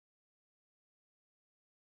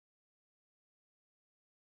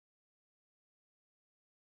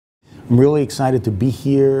I'm really excited to be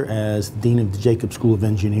here as Dean of the Jacobs School of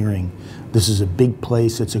Engineering. This is a big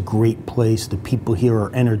place, it's a great place, the people here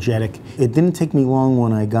are energetic. It didn't take me long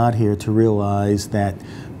when I got here to realize that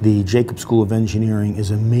the Jacobs School of Engineering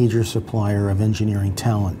is a major supplier of engineering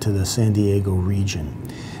talent to the San Diego region,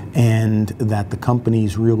 and that the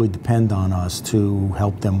companies really depend on us to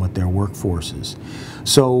help them with their workforces.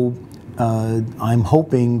 So I'm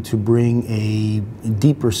hoping to bring a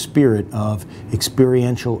deeper spirit of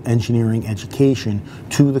experiential engineering education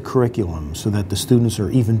to the curriculum so that the students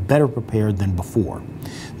are even better prepared than before.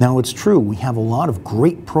 Now, it's true, we have a lot of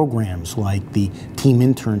great programs like the team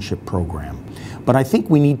internship program, but I think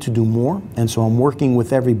we need to do more, and so I'm working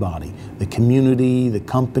with everybody, the community, the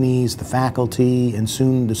companies, the faculty, and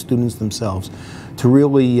soon the students themselves, to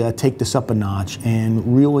really take this up a notch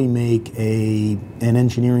and really make an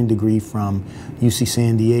engineering degree from UC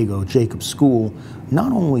San Diego, Jacobs School,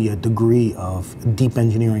 not only a degree of deep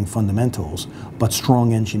engineering fundamentals, but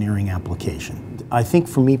strong engineering application. I think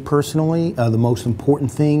for me personally, the most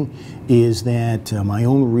important thing is that my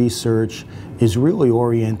own research is really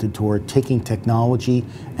oriented toward taking technology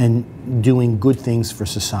and doing good things for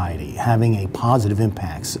society, having a positive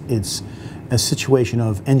impact. It's a situation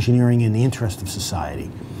of engineering in the interest of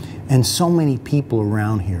society. And so many people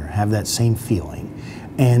around here have that same feeling.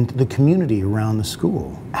 And the community around the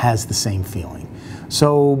school has the same feeling.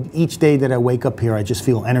 So each day that I wake up here, I just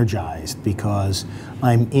feel energized because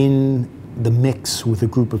I'm in the mix with a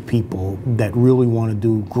group of people that really want to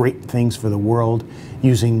do great things for the world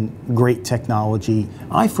using great technology.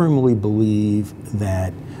 I firmly believe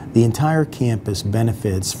that the entire campus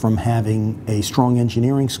benefits from having a strong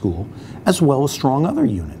engineering school as well as strong other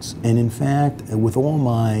units. And in fact, with all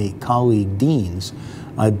my colleague deans,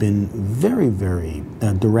 I've been very, very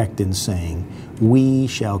direct in saying we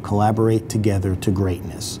shall collaborate together to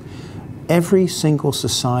greatness. Every single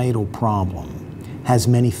societal problem has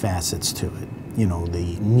many facets to it. You know,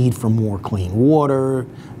 the need for more clean water,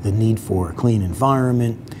 the need for a clean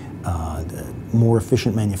environment, more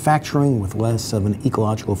efficient manufacturing with less of an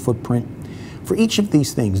ecological footprint. For each of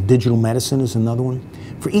these things, digital medicine is another one.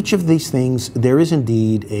 For each of these things, there is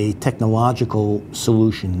indeed a technological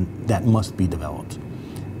solution that must be developed.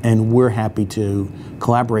 And we're happy to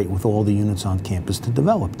collaborate with all the units on campus to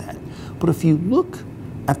develop that. But if you look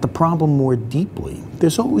at the problem more deeply,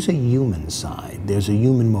 there's always a human side. There's a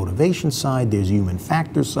human motivation side, there's a human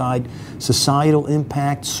factor side, societal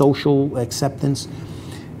impact, social acceptance.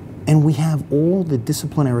 And we have all the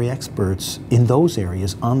disciplinary experts in those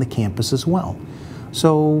areas on the campus as well.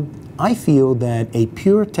 So I feel that a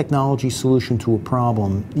pure technology solution to a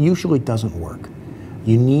problem usually doesn't work.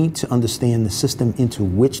 You need to understand the system into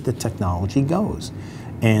which the technology goes.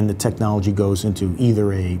 And the technology goes into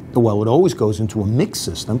either it always goes into a mixed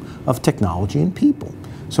system of technology and people.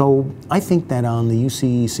 So I think that on the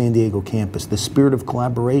UC San Diego campus, the spirit of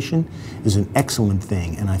collaboration is an excellent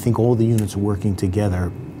thing, and I think all the units working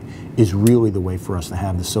together is really the way for us to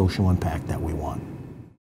have the social impact that we want.